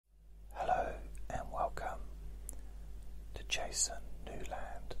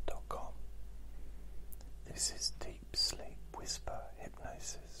jasonnewland.com. This is Deep Sleep Whisper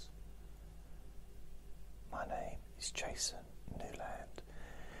Hypnosis. My name is Jason Newland,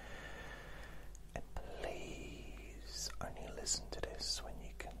 and please only listen to this when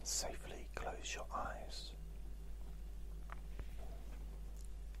you can safely close your eyes.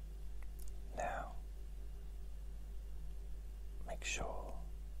 Now, make sure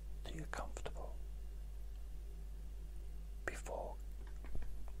that you're comfortable before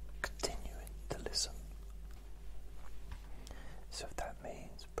continuing to listen. So if that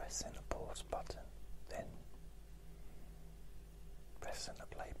means pressing the pause button, then pressing the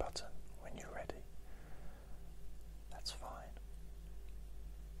play button when you're ready, that's fine.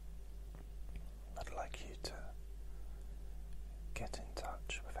 I'd like you to get in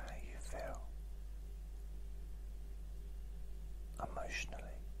touch with how you feel,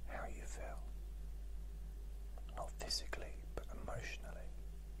 emotionally, how you feel, not physically but emotionally.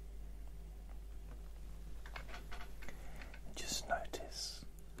 And just notice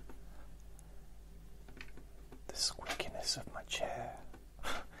the squeakiness of my chair,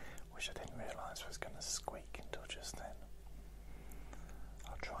 which I didn't realise was going to squeak until just then.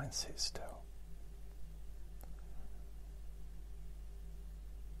 I'll try and sit still.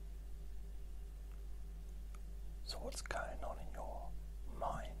 So what's going on in your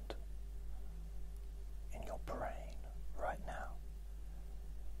mind, in your brain right now,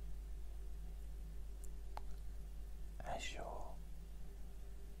 as you're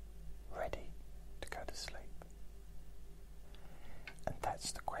ready to go to sleep? And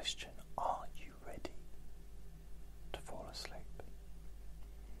that's the question: are you ready to fall asleep?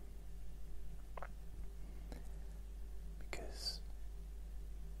 Because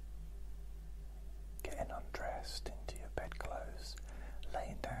getting undressed into your bedclothes,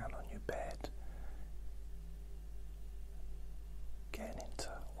 laying down on your bed, getting into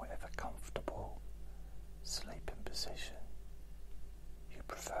whatever comfortable sleeping position you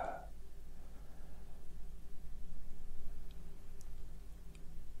prefer,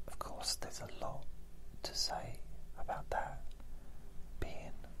 of course there's a lot to say about that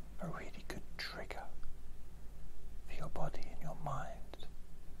being a really good trigger for your body and your mind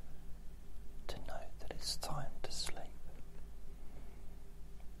to know that it's time to sleep.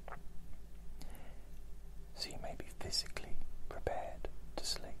 So you may be physically prepared to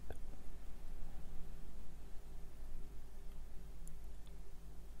sleep,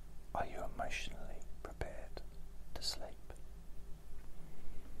 are you emotionally prepared to sleep?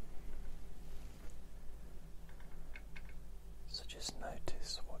 So just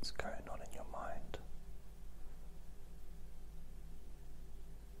notice what's going on in your mind.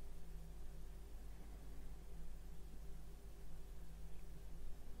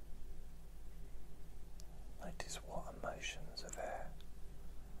 Notice what emotions are there.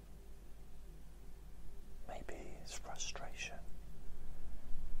 Maybe it's frustration,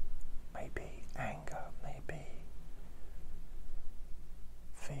 maybe anger, maybe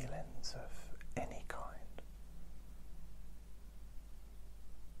feelings of any kind.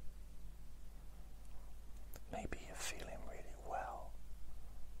 Maybe you're feeling really well.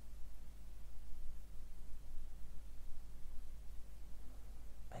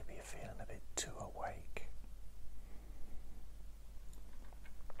 Maybe you're feeling a bit too awake.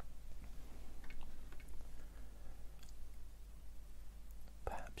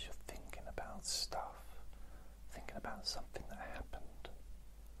 Perhaps you're thinking about stuff, thinking about something that happened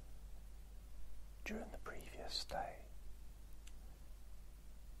during the previous day.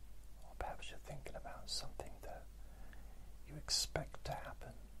 Or perhaps you're thinking about something that you expect to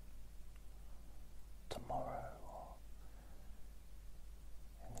happen tomorrow or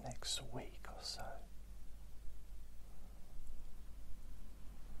in the next week or so.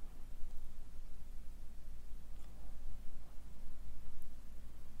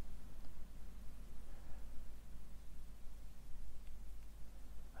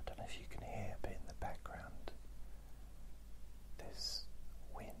 I don't know if you can hear, but in the background there's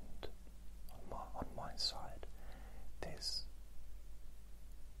wind on my side. It's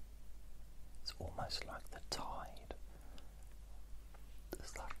almost like the tide.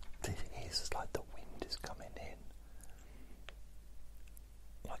 It's like the wind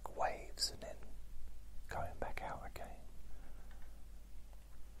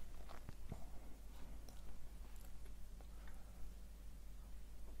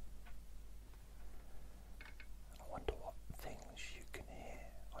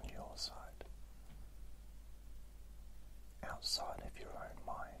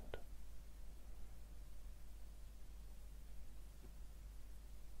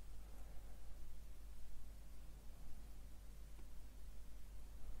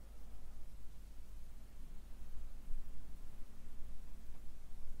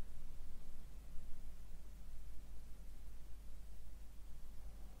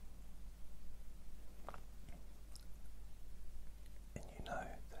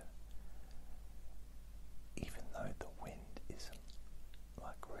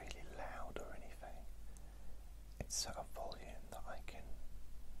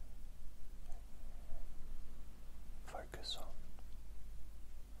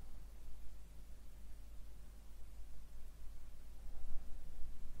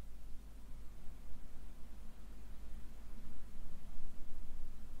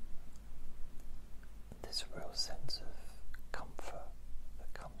there's a real sense of comfort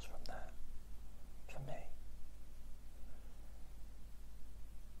that comes from that, for me.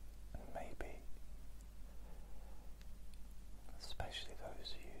 And maybe, especially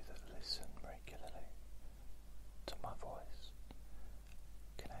those of you that listen regularly to my voice,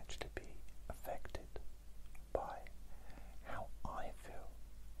 can actually be affected by how I feel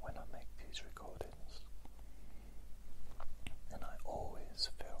when I make these recordings. And I always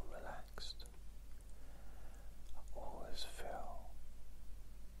feel relaxed. I always feel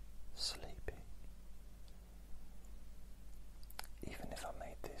sleepy. Even if I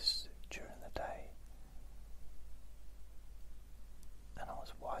made this during the day and I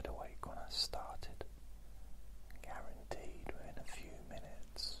was wide awake when I started, guaranteed within a few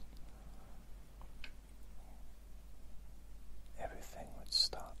minutes everything would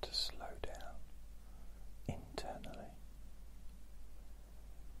start to slow down internally.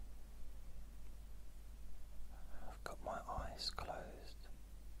 I've got my eyes closed.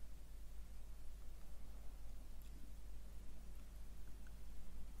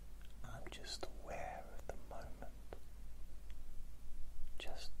 I'm just aware of the moment.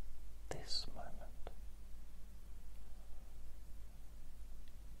 Just this moment.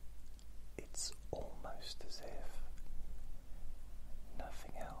 It's almost as if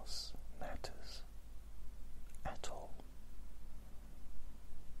nothing else matters at all.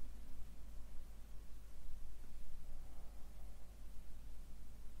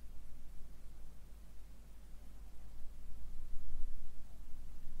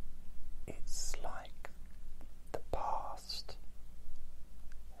 It's like the past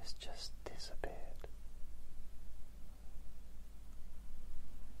has just disappeared.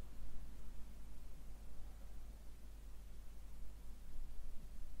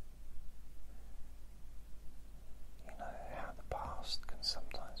 You know how the past can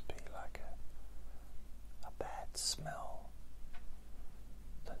sometimes be like a bad smell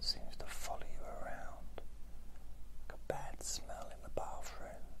that seems to follow you around, like a bad smell in the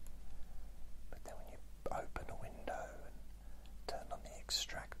bathroom. But then when you open a window and turn on the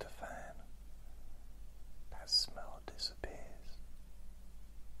extractor fan, that smell disappears.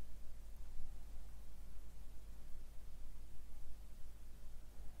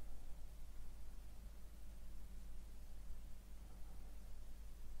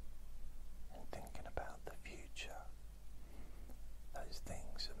 And thinking about the future, those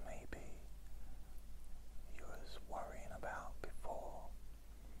things that maybe you was worrying about before,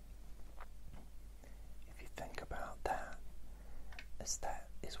 if you think about that, as that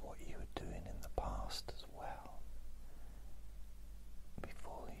is what you were doing in the past as well,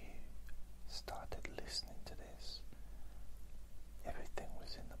 before you started listening to this, everything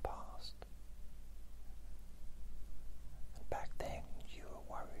was in the past. And back then you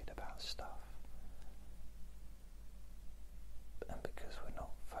were worried about stuff. And because we're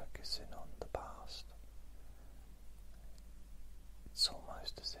not focusing on the past, it's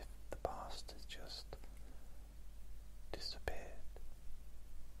almost as if the past has just disappeared.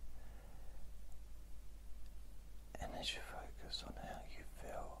 And as you focus on how you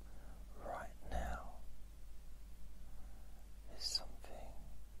feel right now, there's something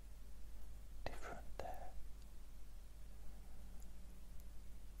different there.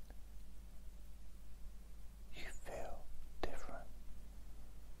 You feel different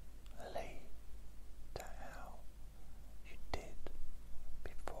to how you did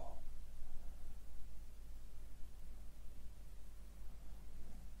before.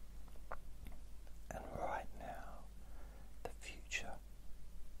 And right now, the future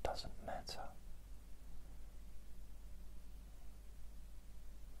doesn't matter.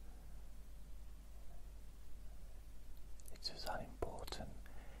 It's as unimportant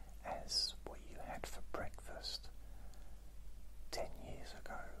as what you had for breakfast 10 years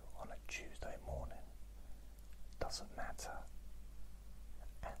ago on a Tuesday morning. Doesn't matter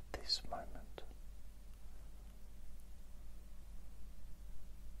at this moment.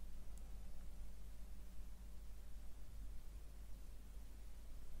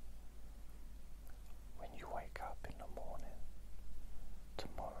 When you wake up in the morning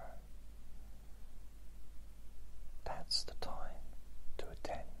tomorrow, that's the time to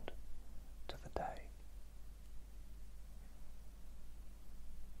attend to the day.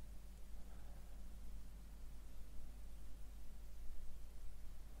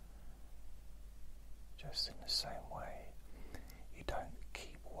 Just in the same way, you don't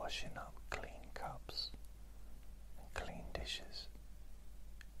keep washing up clean cups and clean dishes.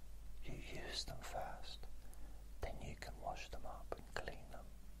 You use them first, then you can wash them up and clean them.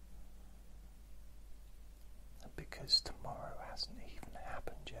 And because tomorrow hasn't even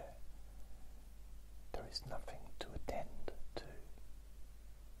happened yet, there is nothing to attend to.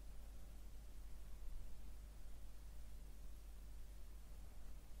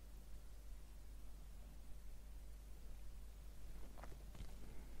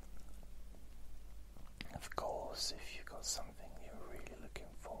 Of course, if you've got something you're really looking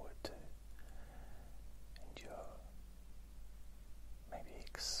forward to and you're maybe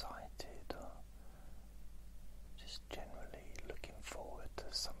excited or just generally looking forward to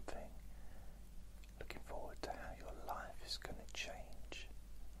something, looking forward to how your life is going to change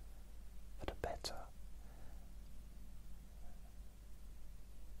for the better,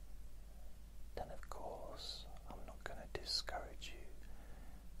 then of course I'm not going to discourage you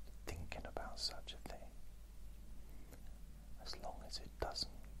thinking about such a thing, as long as it doesn't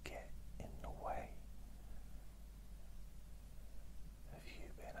get in the way of you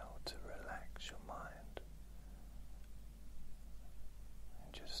being able to relax your mind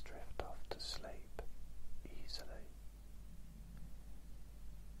and just drift off to sleep easily.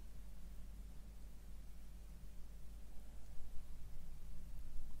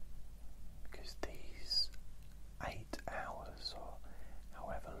 Because these 8 hours or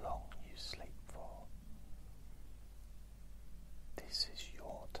however long you sleep for, this is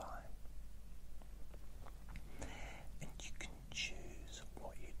your time, and you can choose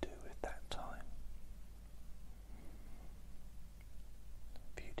what you do with that time.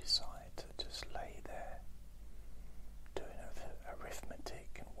 If you decide to just lay there doing arithmetic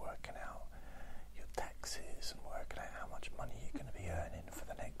and working out your taxes and working out how much money you're going to be earning for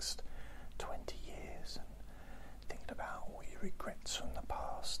the next 20 years and thinking about all your regrets from the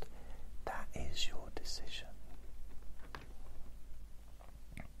past, that is your decision.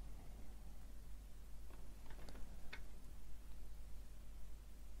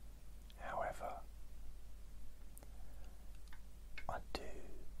 However, I do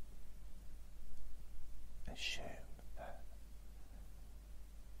assume that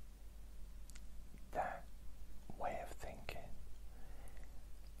that way of thinking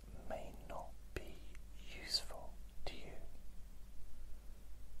may not be useful to you,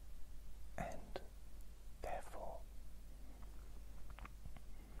 and therefore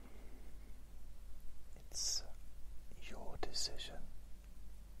it's your decision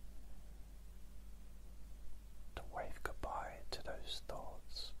to wave goodbye to those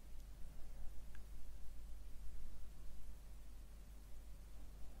thoughts.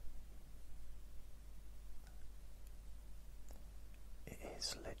 It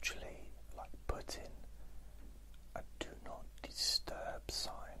is literally like putting a do not disturb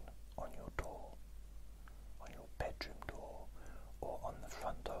sign on your door, on your bedroom door, or on the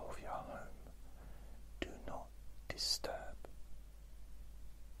front door of your home. Do not disturb.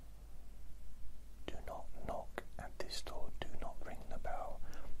 Do not knock at this door. Do not ring the bell.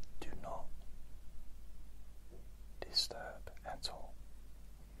 Do not disturb at all.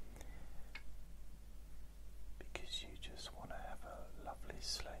 Because you just want to have a lovely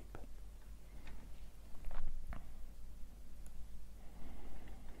sleep.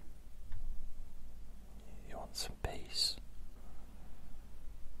 You want some peace.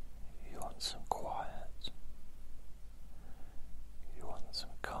 You want some quiet. You want some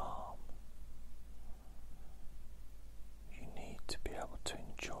calm. You need to be able to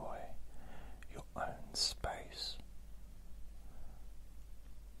enjoy your own space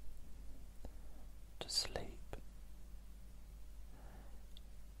to sleep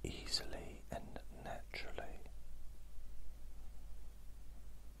easily and naturally.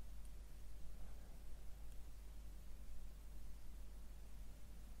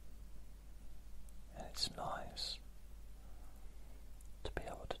 And it's nice to be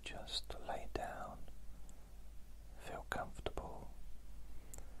able to just lay down, feel comfortable,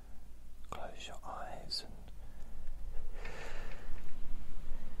 close your eyes and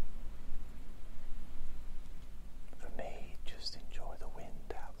for me, just enjoy the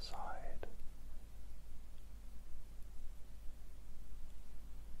wind outside.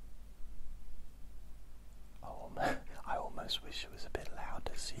 I almost wish it was a bit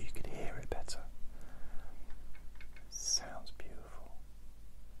louder so you could hear it better. Sounds beautiful.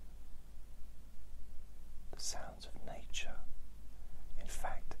 The sounds of nature. In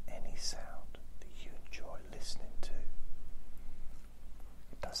fact, any sound that you enjoy listening to.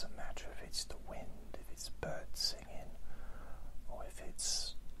 It doesn't matter if it's the wind, if it's birds singing, or if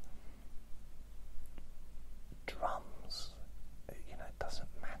it's drums. You know, it doesn't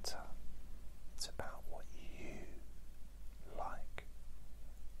matter. It's about what you like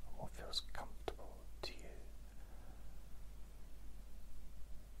and what feels comfortable to you.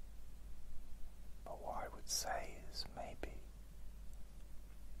 But what I would say is maybe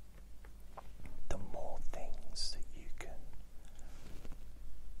the more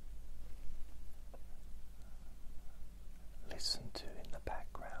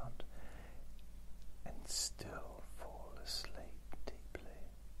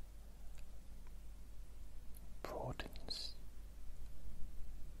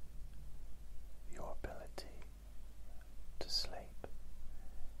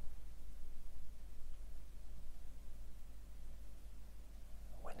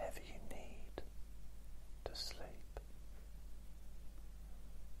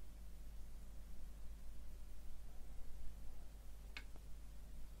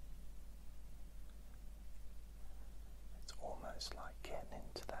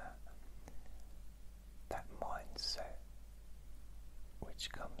mindset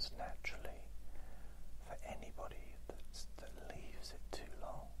which comes naturally for anybody that leaves it too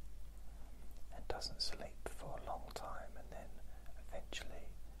long and doesn't sleep for a long time, and then eventually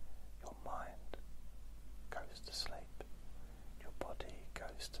your mind goes to sleep, your body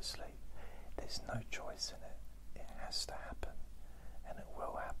goes to sleep. There's no choice in it. It has to happen, and it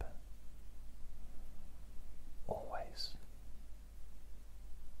will happen. Always.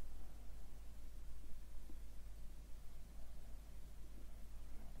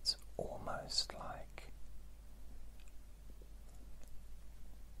 It's almost like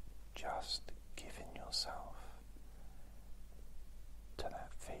just giving yourself to that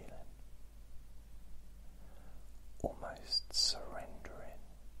feeling, almost surrendering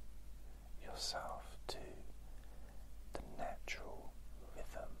yourself to the natural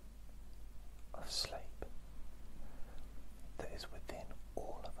rhythm of sleep that is within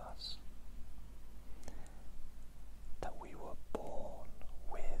all of us, that we were born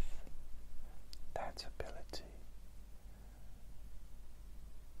with that ability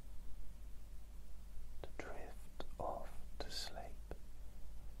to drift off to sleep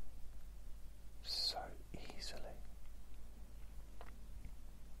so easily,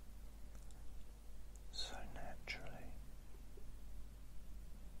 so naturally.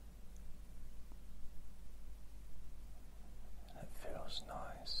 And it feels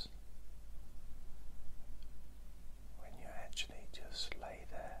nice when you actually just lay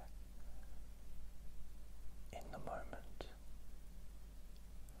there in the moment,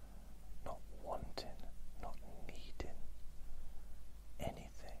 not wanting, not needing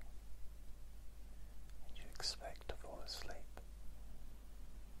anything, and you expect to fall asleep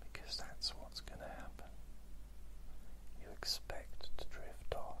because that's what's going to happen. You expect to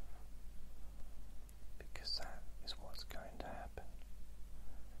drift off because that is what's going to happen.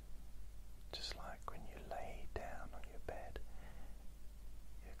 Just like when you lay down on your bed,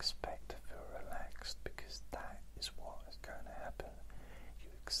 you expect to feel relaxed because that is what is going to happen. You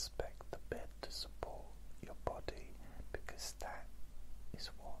expect the bed to support your body because that is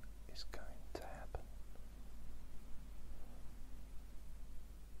what is going to happen.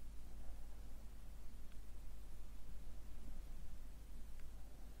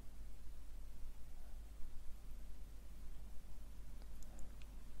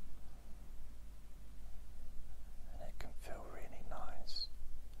 And it can feel really nice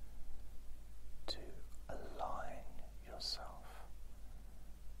to align yourself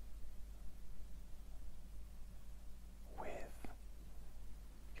with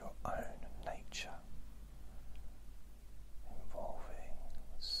your own nature, involving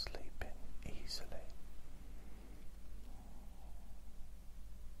sleeping easily.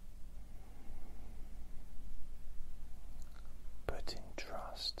 Putting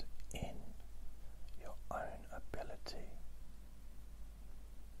trust in your own ability,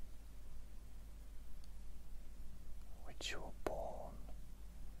 which you were born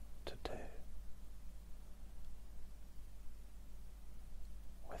to do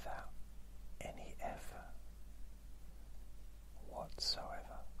without any effort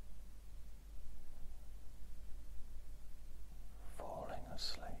whatsoever. Falling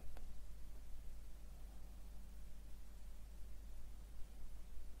asleep,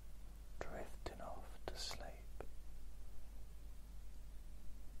 drifting off to sleep,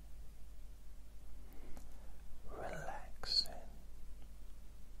 relaxing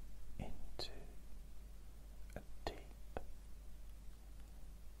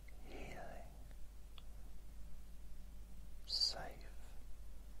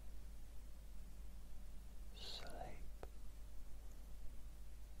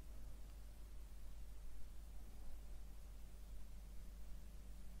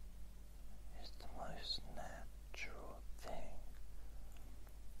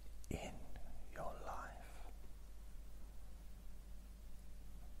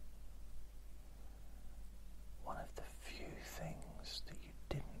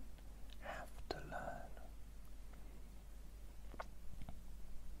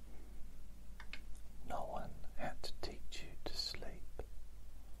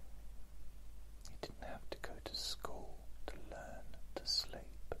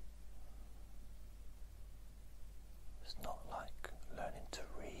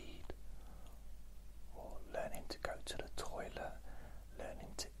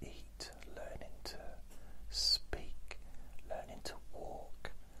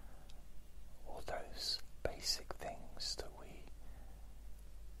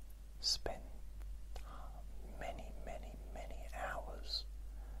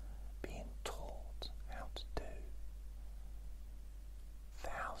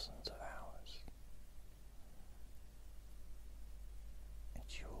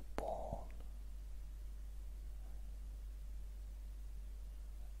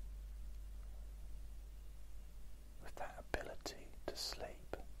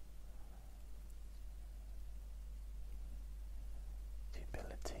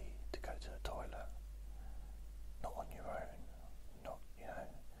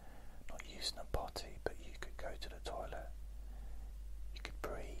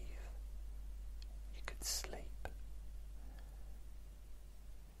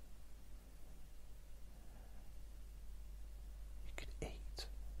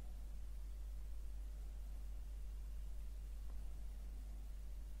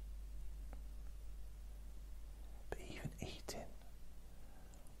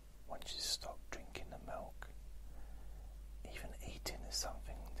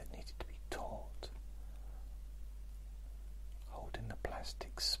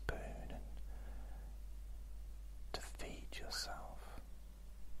plastic spoon and to feed yourself.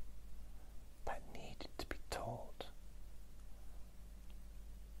 That needed to be taught.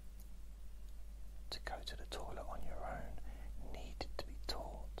 To go to the toilet on your own needed to be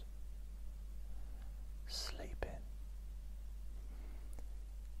taught. Sleeping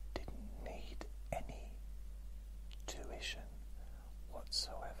didn't need any tuition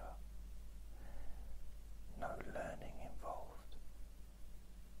whatsoever. No learning involved.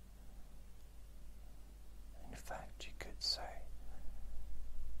 In fact, you could say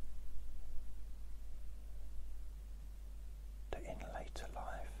that in later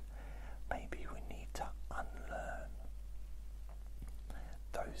life, maybe we need to unlearn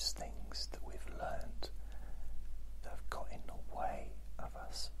those things that we've learned that have got in the way of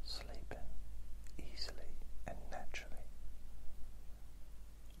us sleeping easily and naturally.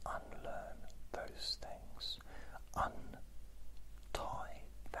 Unlearn those things. Untie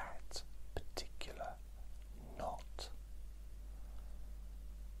that particular knot.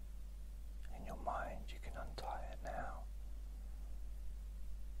 In your mind, you can untie it now.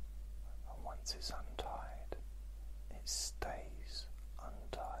 And once it's untied, it stays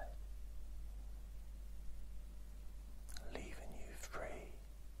untied, leaving you free,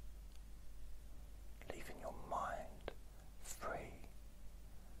 leaving your mind free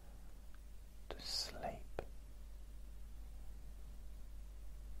to sleep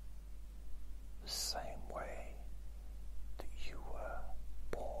the same way that you were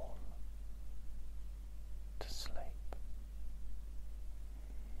born to sleep.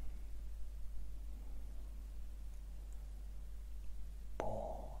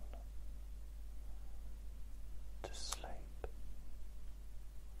 Born to sleep.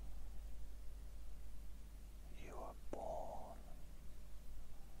 You are born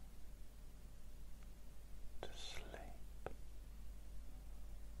to sleep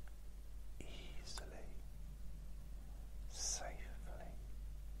easily, safely,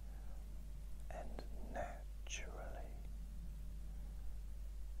 and naturally.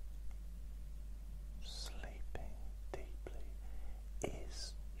 Sleeping deeply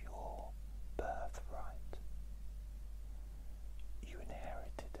is your birthright. You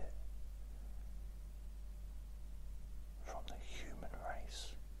inherited it from the human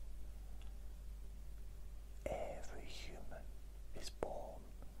race. Every human is born.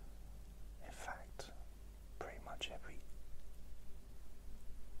 In fact, pretty much every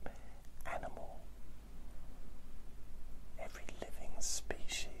animal, every living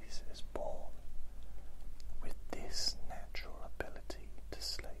species is born with this natural ability to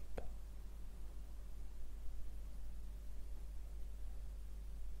sleep.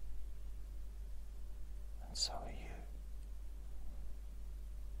 And so